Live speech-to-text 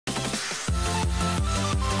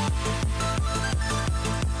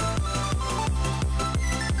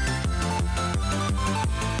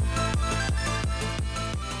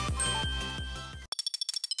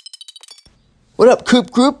What up, Coop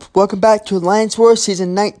Group? Welcome back to Alliance War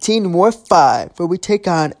Season 19, War 5, where we take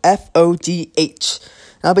on FODH.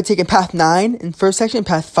 And I'll be taking Path 9 in first section,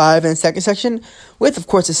 Path 5 in second section, with, of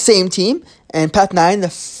course, the same team. And Path 9, the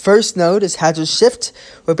first node is Hazard Shift,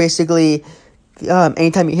 where basically,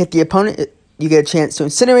 anytime you hit the opponent, you get a chance to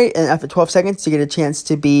incinerate, and after 12 seconds, you get a chance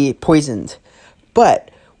to be poisoned. But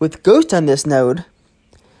with Ghost on this node,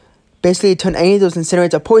 basically turn any of those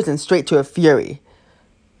incinerates or poison straight to a Fury.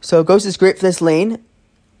 So Ghost is great for this lane,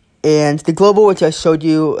 and the global, which I showed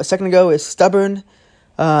you a second ago, is Stubborn,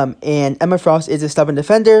 and Emma Frost is a Stubborn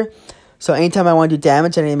Defender. So anytime I want to do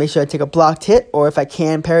damage, I need to make sure I take a blocked hit, or if I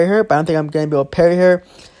can, parry her, but I don't think I'm going to be able to parry her.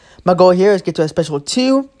 My goal here is get to a special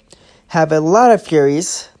 2, have a lot of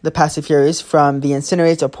Furies, the passive Furies, from the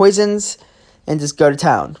Incinerates or Poisons, and just go to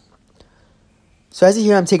town. So as you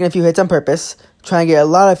hear, I'm taking a few hits on purpose, trying to get a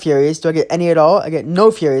lot of Furies. Do I get any at all? I get no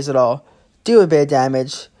Furies at all. Do a bit of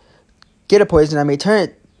damage, get a poison on me, turn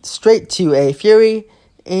it straight to a Fury,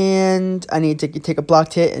 and I need to take a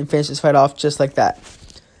blocked hit and finish this fight off just like that.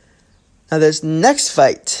 Now this next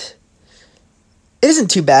fight, it isn't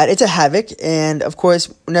too bad. It's a Havoc, and of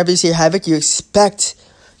course, whenever you see a Havoc, you expect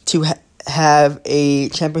to have a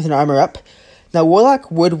champion with an armor up. Now Warlock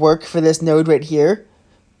would work for this node right here,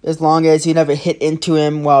 as long as you never hit into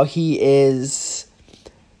him while he is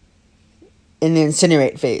in the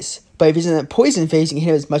Incinerate phase. But if he's in the Poison phase, you can hit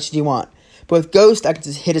him as much as you want. But with Ghost, I can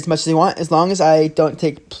just hit as much as I want. As long as I don't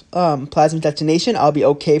take Plasma Detonation, I'll be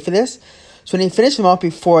okay for this. So I need to finish him off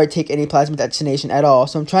before I take any Plasma Detonation at all.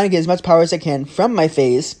 So I'm trying to get as much power as I can from my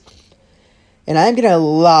phase. And I'm getting a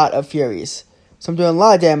lot of Furies. So I'm doing a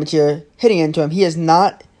lot of damage here, hitting into him. He is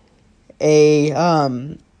not a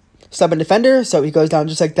Stubborn Defender, so he goes down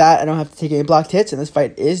just like that. I don't have to take any blocked hits, and this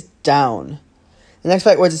fight is down. The next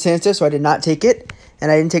fight was a Sinister, so I did not take it. And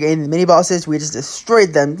I didn't take any of the mini-bosses. We just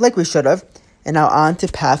destroyed them like we should have. And now on to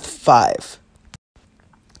Path 5.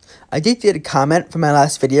 I did get a comment from my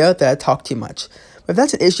last video that I talked too much. But if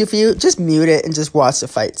that's an issue for you, just mute it and just watch the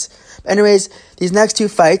fights. But anyways, these next two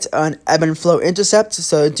fights are an Ebb and Flow Intercept.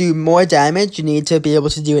 So to do more damage, you need to be able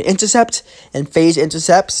to do an Intercept. And phase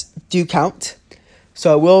intercepts do count.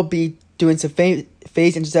 So I will be doing some phase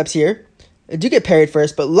intercepts here. I do get parried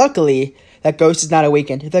first, but luckily that Ghost is not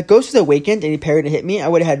awakened. If that Ghost was awakened and he parried and hit me, I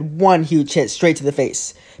would have had one huge hit straight to the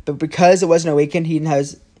face. But because it wasn't awakened, she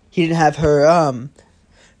didn't have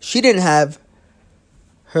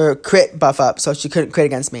her crit buff up, so she couldn't crit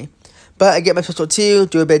against me. But I get my special 2,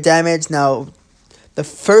 do a bit of damage. Now, the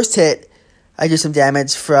first hit, I do some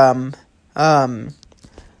damage from Ebb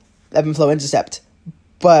and Flow Intercept.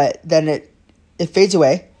 But then it fades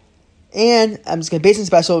away. And I'm just going to base and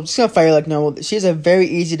special, just going to fire like normal. She's a very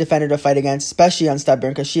easy defender to fight against, especially on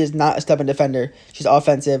Stubborn, because she is not a Stubborn defender. She's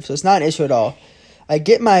offensive, so it's not an issue at all. I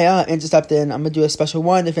get my intercept in. I'm going to do a special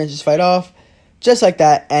 1 to finish this fight off, just like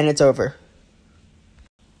that, and it's over.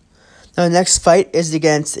 Now the next fight is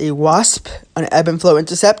against a Wasp on Ebb and Flow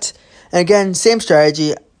Intercept. And again, same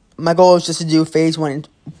strategy. My goal is just to do phase 1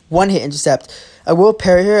 hit intercept. I will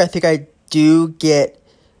parry her. I think I do get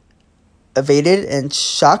evaded and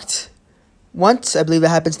shocked once. I believe that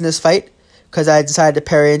happens in this fight, because I decided to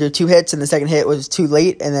parry and do 2 hits, and the second hit was too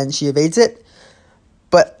late, and then she evades it.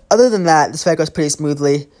 But other than that, this fight goes pretty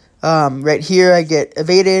smoothly. Right here, I get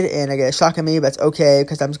evaded, and I get a shock on me, but that's okay,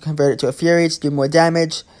 because I'm converted to a Fury to do more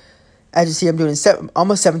damage. As you see, I'm doing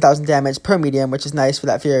almost 7,000 damage per medium, which is nice for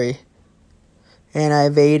that Fury. And I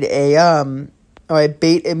evade I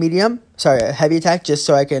bait a a heavy attack, just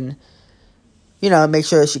so I can, make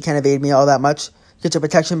sure she can't evade me all that much. Get her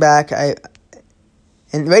protection back.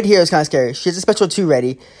 And right here is kind of scary. She has a special 2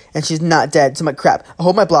 ready, and she's not dead. So I'm like, crap. I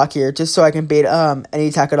hold my block here just so I can bait any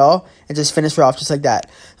attack at all and just finish her off just like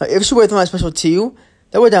that. Now, if she were with my special 2,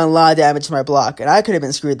 that would have done a lot of damage to my block, and I could have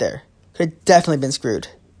been screwed there. Could have definitely been screwed.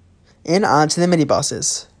 And on to the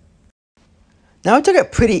mini-bosses. Now I took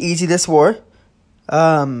it pretty easy this war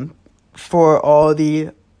for all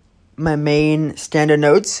my main standard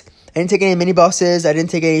nodes. I didn't take any mini-bosses. I didn't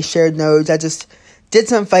take any shared nodes. I just did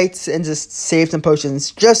some fights and just saved some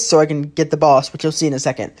potions just so I can get the boss, which you'll see in a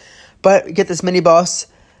second. But get this mini-boss.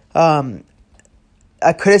 I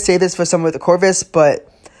could have saved this for someone with the Corvus, but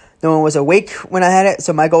no one was awake when I had it.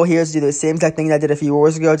 So my goal here is to do the same exact thing that I did a few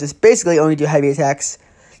wars ago. Just basically only do heavy attacks.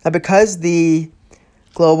 Now because the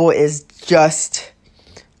global is just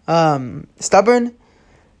Stubborn,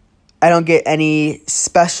 I don't get any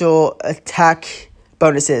special attack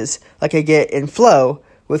bonuses like I get in Flow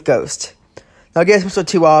with Ghost. Now I get a special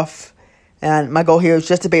 2 off, and my goal here is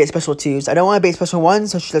just to bait special 2s. I don't want to bait special 1s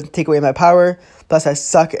so she doesn't take away my power. Plus I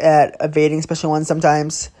suck at evading special 1s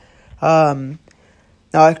sometimes.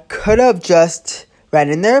 Now, I could have just ran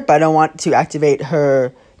in there, but I don't want to activate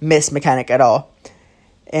her miss mechanic at all.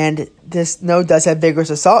 And this node does have Vigorous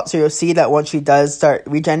Assault, so you'll see that once she does start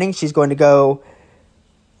regenning, she's going to go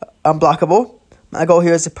unblockable. My goal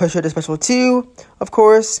here is to push her to special 2, of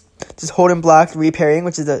course. Just hold and block, reparrying,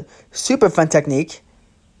 which is a super fun technique.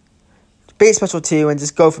 Bait special 2 and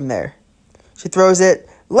just go from there. She throws it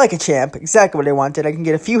like a champ, exactly what I wanted. I can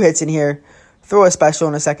get a few hits in here, throw a special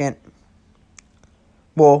in a second.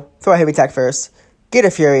 Well, throw a heavy attack first, get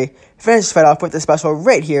a fury, finish this fight off with the special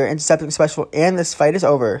right here, intercepting the special, and this fight is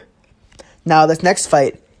over. Now, this next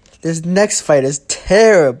fight is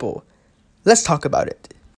terrible. Let's talk about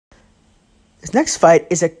it. This next fight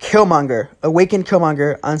is a Killmonger, Awakened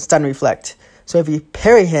Killmonger on Stun Reflect. So if you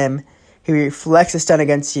parry him, he reflects a stun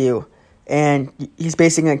against you, and he's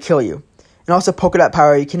basically going to kill you. And also Polka Dot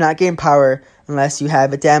Power, you cannot gain power unless you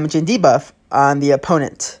have a damage and debuff on the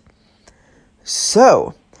opponent.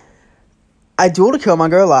 So, I dueled a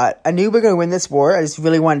Killmonger a lot. I knew we were going to win this war. I just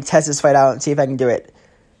really wanted to test this fight out and see if I can do it.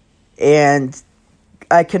 And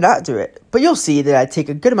I could not do it. But you'll see that I take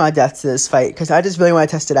a good amount of death to this fight because I just really want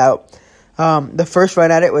to test it out. The first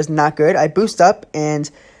run at it was not good. I boost up, and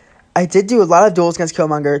I did do a lot of duels against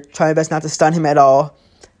Killmonger, trying my best not to stun him at all.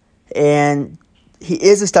 And he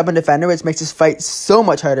is a stubborn defender, which makes this fight so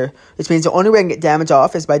much harder, which means the only way I can get damage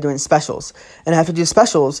off is by doing specials. And I have to do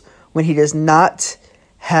specials when he does not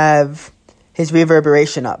have his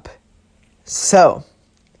reverberation up. So,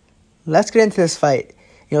 let's get into this fight.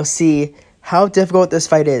 You'll see how difficult this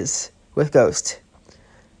fight is with Ghost.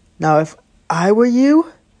 Now, if I were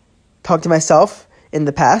you, talk to myself in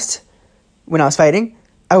the past, when I was fighting,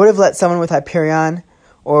 I would have let someone with Hyperion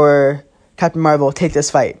or Captain Marvel take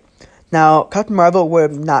this fight. Now, Captain Marvel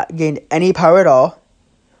would have not gained any power at all,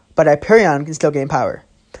 but Hyperion can still gain power.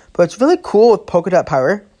 But what's really cool with Polka Dot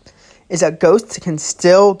Power is that Ghost can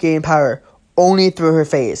still gain power only through her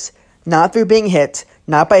phase. Not through being hit,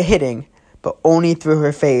 not by hitting, but only through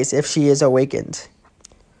her phase if she is awakened.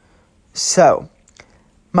 So,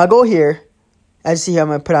 my goal here, as you see here, I'm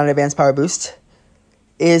going to put on an advanced power boost,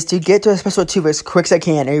 is to get to a special 2 as quick as I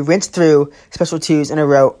can and rinse through special 2s in a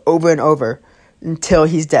row over and over until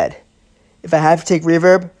he's dead. If I have to take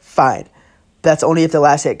reverb, fine. That's only if the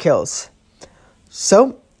last hit kills.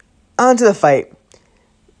 So, on to the fight.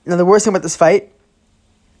 Now, the worst thing about this fight,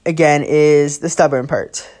 again, is the stubborn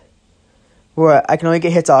part, where I can only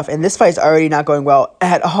get hits off, and this fight is already not going well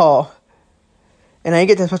at all. And I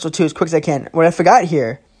get to special 2 as quick as I can. What I forgot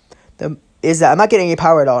here is that I'm not getting any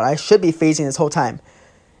power at all, and I should be phasing this whole time.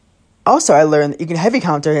 Also, I learned that you can heavy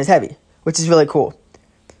counter his heavy, which is really cool.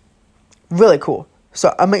 Really cool.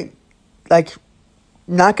 So I might,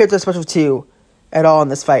 not get to a special 2 at all in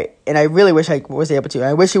this fight, and I really wish I was able to.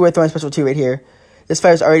 I wish you were throwing special 2 right here. This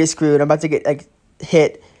fight is already screwed. I'm about to get,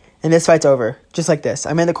 hit, and this fight's over. Just like this.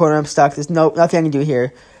 I'm in the corner. I'm stuck. There's nothing I can do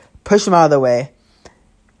here. Push him out of the way.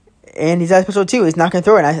 And he's at special 2. He's not going to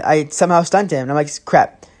throw it. And I somehow stunned him. And I'm like,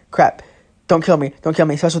 crap. Don't kill me.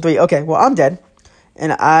 Special 3. Okay, well, I'm dead.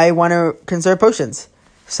 And I want to conserve potions.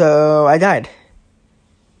 So I died.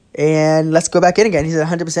 And let's go back in again. He's at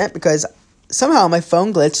 100% because somehow my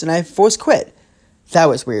phone glitched and I forced quit. That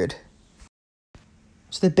was weird.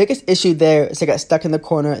 So the biggest issue there is I got stuck in the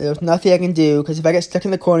corner. There was nothing I can do because if I get stuck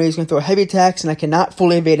in the corner, he's going to throw heavy attacks and I cannot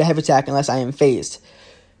fully evade a heavy attack unless I am phased.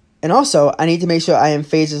 And also, I need to make sure I am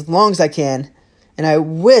phased as long as I can. And I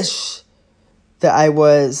wish that I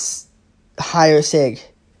was higher SIG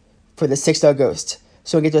for the 6-star Ghost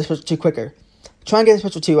so I can get to a special 2 quicker. Trying to get a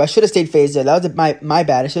special 2. I should have stayed phased there. That was my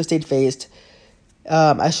bad. I should have stayed phased.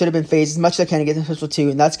 I should have been phased as much as I can to get to special 2.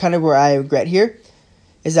 And that's kind of where I regret here,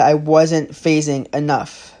 is that I wasn't phasing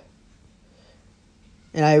enough.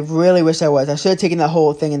 And I really wish I was. I should have taken that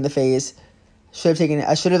whole thing in the phase.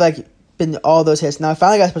 I should have been all those hits. Now I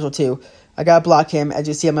finally got special 2. I gotta block him. As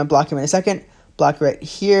you see, I'm gonna block him in a second. Block right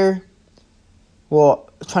here. Well,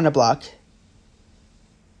 trying to block.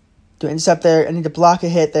 Do an intercept there. I need to block a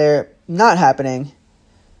hit there. Not happening.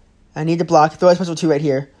 I need to block. Throw a special 2 right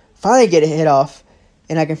here. Finally get a hit off.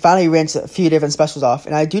 And I can finally rinse a few different specials off.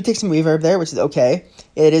 And I do take some reverb there, which is okay.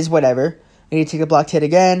 It is whatever. I need to take a blocked hit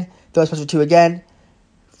again. Throw a special 2 again.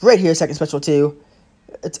 Right here, second special 2.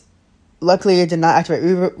 Luckily, I did not activate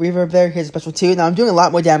reverb there. Here's a special 2. Now, I'm doing a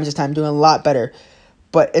lot more damage this time. I'm doing a lot better.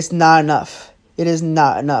 But it's not enough. It is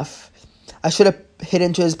not enough. I should have hit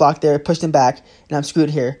into his block there, pushed him back, and I'm screwed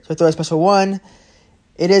here. So I throw a special 1.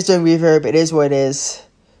 It is doing reverb. It is what it is.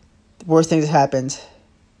 The worst things have happened.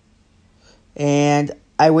 And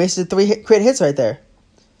I wasted 3 crit hits right there.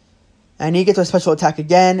 I need to get to a special attack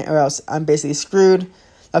again, or else I'm basically screwed.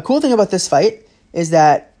 A cool thing about this fight is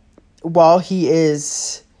that while he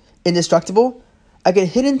is indestructible, I can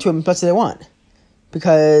hit into him as much as I want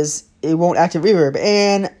because it won't activate reverb,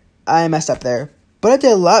 and I messed up there. But I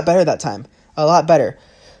did a lot better that time. A lot better.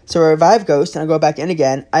 So I revive Ghost, and I go back in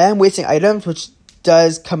again. I am wasting items, which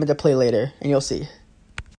does come into play later, and you'll see.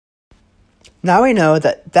 Now I know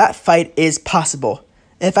that that fight is possible.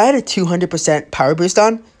 If I had a 200% power boost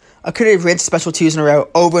on, I could have rinsed special 2s in a row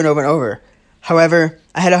over and over and over. However,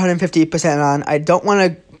 I had 150% on. I don't want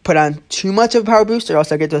to put on too much of a power boost, or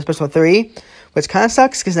else I get to a special 3, which kind of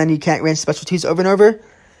sucks, because then you can't rinse special 2s over and over.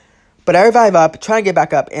 But I revive up, trying to get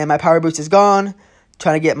back up, and my power boost is gone.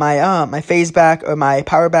 Trying to get my my phase back, or my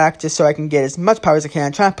power back, just so I can get as much power as I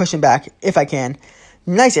can. Trying to push him back if I can.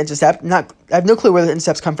 Nice intercept. I have no clue where the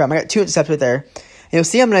intercepts come from. I got 2 intercepts right there. And you'll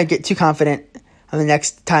see I'm going to get too confident on the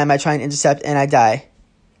next time I try and intercept and I die.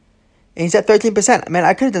 And he's at 13%. Man,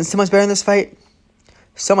 I could have done so much better in this fight.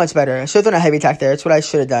 So much better. I should have done a heavy attack there. That's what I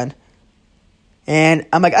should have done. And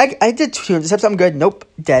I'm like, I did 2 intercepts. I'm good. Nope.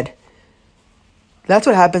 Dead. That's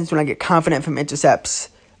what happens when I get confident from intercepts.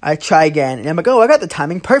 I try again. And I'm like, oh, I got the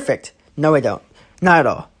timing perfect. No, I don't. Not at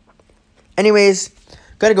all. Anyways,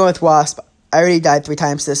 gotta go with Wasp. I already died 3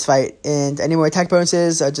 times this fight, and any more attack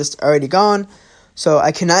bonuses are just already gone. So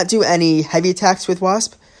I cannot do any heavy attacks with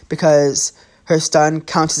Wasp because her stun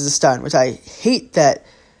counts as a stun, which I hate that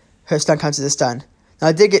her stun counts as a stun. Now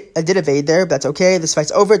I did evade there, but that's okay. This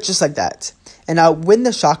fight's over just like that. And now when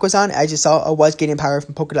the shock was on, as you saw, I was gaining power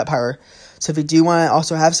from polka dot power. So if you do want to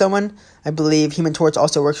also have someone, I believe Human Torch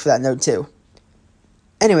also works for that node too.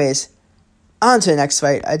 Anyways, on to the next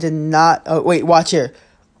fight. I did not... Oh, wait, watch here.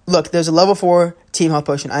 Look, there's a level 4 team health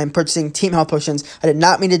potion. I am purchasing team health potions. I did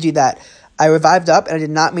not mean to do that. I revived up, and I did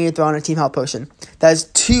not mean to throw on a team health potion. That is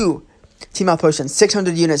 2 team health potions.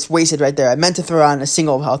 600 units wasted right there. I meant to throw on a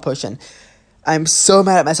single health potion. I'm so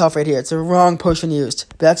mad at myself right here. It's the wrong potion used.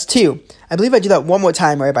 But that's 2. I believe I do that one more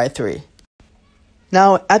time where I buy 3.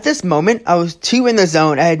 Now, at this moment, I was too in the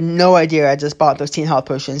zone. I had no idea I just bought those team health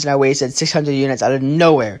potions, and I wasted 600 units out of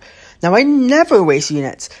nowhere. Now, I never waste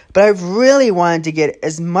units, but I really wanted to get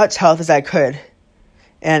as much health as I could.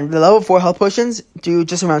 And the level 4 health potions do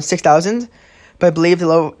just around 6,000, but I believe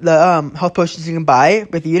the health potions you can buy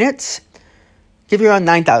with units give you around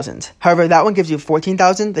 9,000. However, that one gives you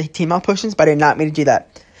 14,000, the team health potions, but I did not mean to do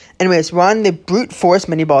that. Anyways, we're on the brute force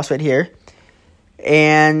mini boss right here,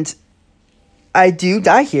 and I do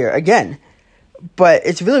die here again. But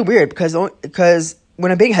it's really weird because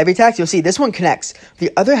when I'm being heavy attacks, you'll see this one connects.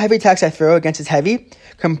 The other heavy attacks I throw against his heavy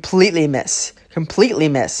completely miss. Completely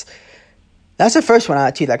miss. That's the first one out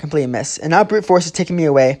of 2 that completely miss. And now brute force is taking me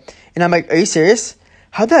away. And I'm like, are you serious?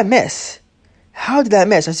 How did that miss? How did that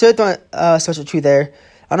miss? I should have thrown a special 2 there.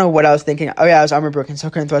 I don't know what I was thinking. Oh yeah, I was armor broken, so I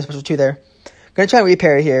couldn't throw a special 2 there. I'm going to try and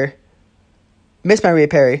reparry here. Miss my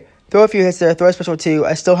reparry. Throw a few hits there, throw a special 2.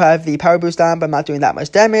 I still have the power boost on, but I'm not doing that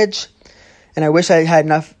much damage. And I wish I had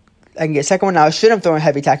enough... I can get a second one now. I should have thrown a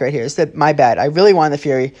heavy attack right here. It's my bad. I really wanted the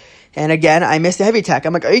Fury. And again, I missed the heavy attack.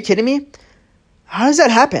 I'm like, are you kidding me? How does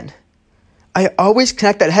that happen? I always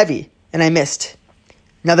connect that heavy, and I missed.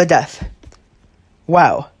 Another death.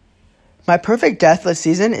 Wow. My perfect death this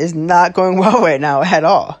season is not going well right now at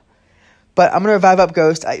all. But I'm going to revive up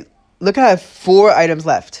Ghost. Look, I have 4 items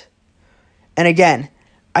left. And again,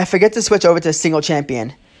 I forget to switch over to a single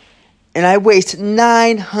champion. And I waste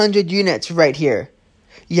 900 units right here.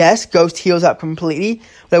 Yes, Ghost heals up completely,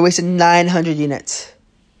 but I wasted 900 units.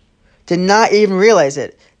 Did not even realize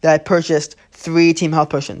it, that I purchased 3 team health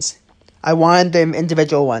potions. I wanted them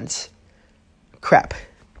individual ones. Crap.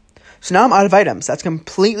 So now I'm out of items. That's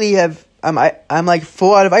completely I'm like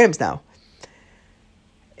full out of items now.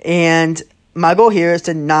 And my goal here is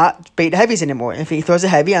to not bait heavies anymore. If he throws a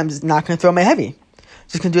heavy, I'm just not going to throw my heavy.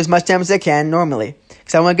 Just going to do as much damage as I can normally.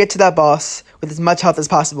 Because I want to get to that boss with as much health as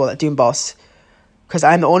possible, that Doom boss. Because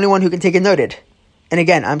I'm the only one who can take it noted. And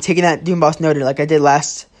again, I'm taking that Doom boss noted like I did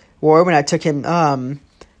last war when I took him,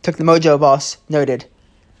 took the Mojo boss noted.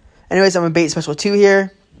 Anyways, I'm going to bait special 2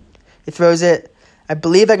 here. He throws it. I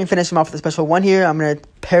believe I can finish him off with a special 1 here. I'm going to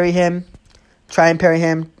parry him. Try and parry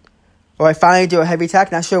him. Or I finally do a heavy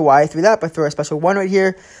attack. Not sure why I threw that, but throw a special 1 right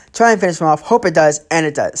here. Try and finish him off. Hope it does, and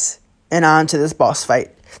it does. And on to this boss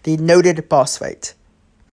fight. The noted boss fight.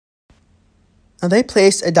 Now they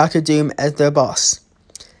placed a Dr. Doom as their boss.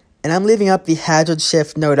 And I'm leaving up the Hazard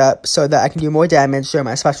Shift node up so that I can do more damage during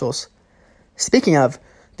my specials. Speaking of,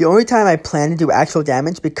 the only time I plan to do actual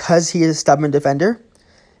damage because he is a stubborn defender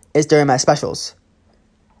is during my specials.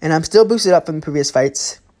 And I'm still boosted up from the previous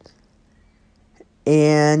fights.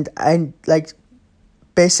 And I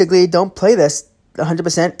basically don't play this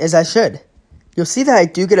 100% as I should. You'll see that I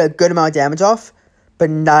do get a good amount of damage off, but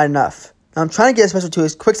not enough. Now, I'm trying to get a special 2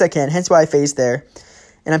 as quick as I can, hence why I phased there.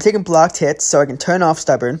 And I'm taking blocked hits so I can turn off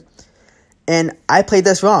Stubborn. And I played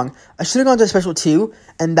this wrong. I should have gone to a special 2,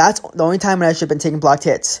 and that's the only time when I should have been taking blocked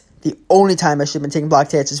hits. The only time I should have been taking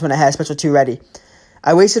blocked hits is when I had a special 2 ready.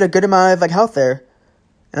 I wasted a good amount of health there,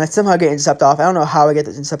 and I somehow get intercept off. I don't know how I get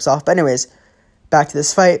the intercepts off, but anyways, back to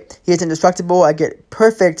this fight. He is indestructible. I get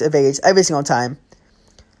perfect evades every single time.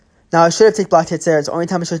 Now, I should have taken blocked hits there. It's the only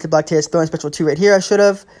time I should have taken blocked hits. Throwing special 2 right here, I should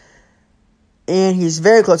have. And he's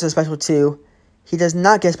very close to the special 2. He does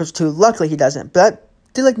not get a special 2. Luckily, he doesn't. But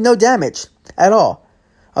that did no damage at all.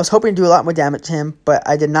 I was hoping to do a lot more damage to him, but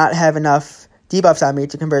I did not have enough debuffs on me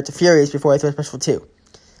to convert to Furies before I threw a special 2.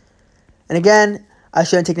 And again, I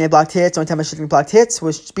shouldn't take any blocked hits. The only time I should have blocked hits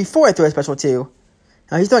was before I threw a special 2.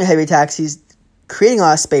 Now, he's throwing heavy attacks. He's creating a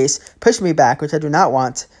lot of space, pushing me back, which I do not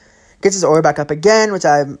want. Gets his aura back up again, which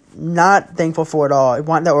I'm not thankful for at all. I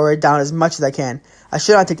want that aura down as much as I can. I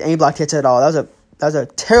should not take any blocked hits at all. That was a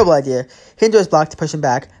terrible idea. Hit into his block to push him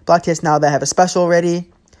back. Blocked hits now that I have a special ready.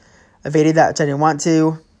 Evaded that, which I didn't want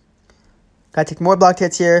to. Gotta take more blocked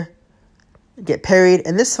hits here. Get parried.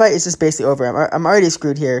 And this fight is just basically over. I'm already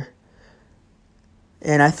screwed here.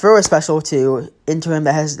 And I throw a special 2 into him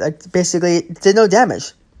that has basically did no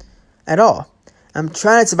damage at all. I'm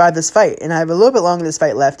trying to survive this fight, and I have a little bit longer this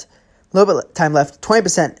fight left. A little bit of time left.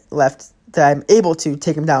 20% left that I'm able to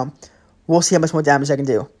take him down. We'll see how much more damage I can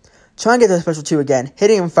do. Try and get the special 2 again.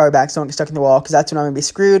 Hitting him far back so I don't get stuck in the wall, because that's when I'm going to be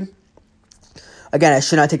screwed. Again, I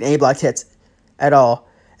should not take any blocked hits at all.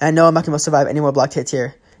 And I know I'm not going to survive any more blocked hits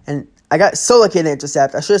here. And I got so lucky in the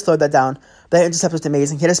intercept. I should have slowed that down. But that intercept was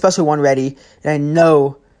amazing. Hit a special 1 ready. And I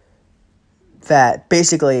know that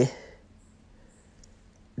basically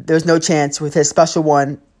there's no chance with his special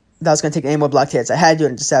 1 that I was going to take any more blocked hits. I had to do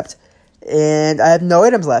an intercept. And I have no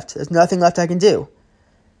items left. There's nothing left I can do.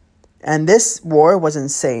 And this war was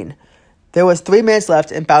insane. There was 3 minutes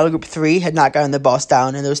left, and Battle Group 3 had not gotten the boss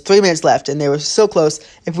down. And there was 3 minutes left, and they were so close.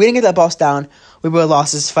 If we didn't get that boss down, we would have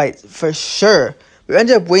lost this fight for sure. We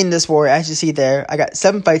ended up winning this war, as you see there. I got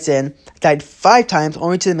 7 fights in. Died 5 times,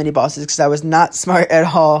 only to the mini-bosses, because I was not smart at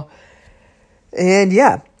all. And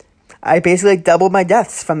yeah, I basically doubled my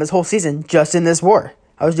deaths from this whole season just in this war.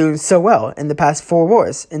 I was doing so well in the past 4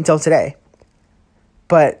 wars until today.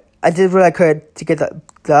 But I did what I could to get to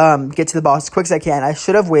the boss as quick as I can. I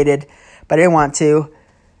should have waited, but I didn't want to.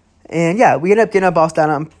 And yeah, we ended up getting our boss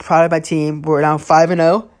down. I'm proud of my team. We're now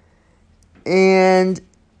 5-0. And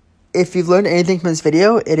if you've learned anything from this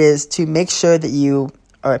video, it is to make sure that you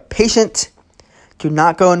are patient, do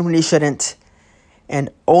not go in when you shouldn't,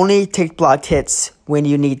 and only take blocked hits when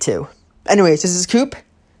you need to. Anyways, this is Coop,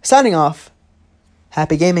 signing off.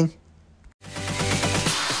 Happy gaming.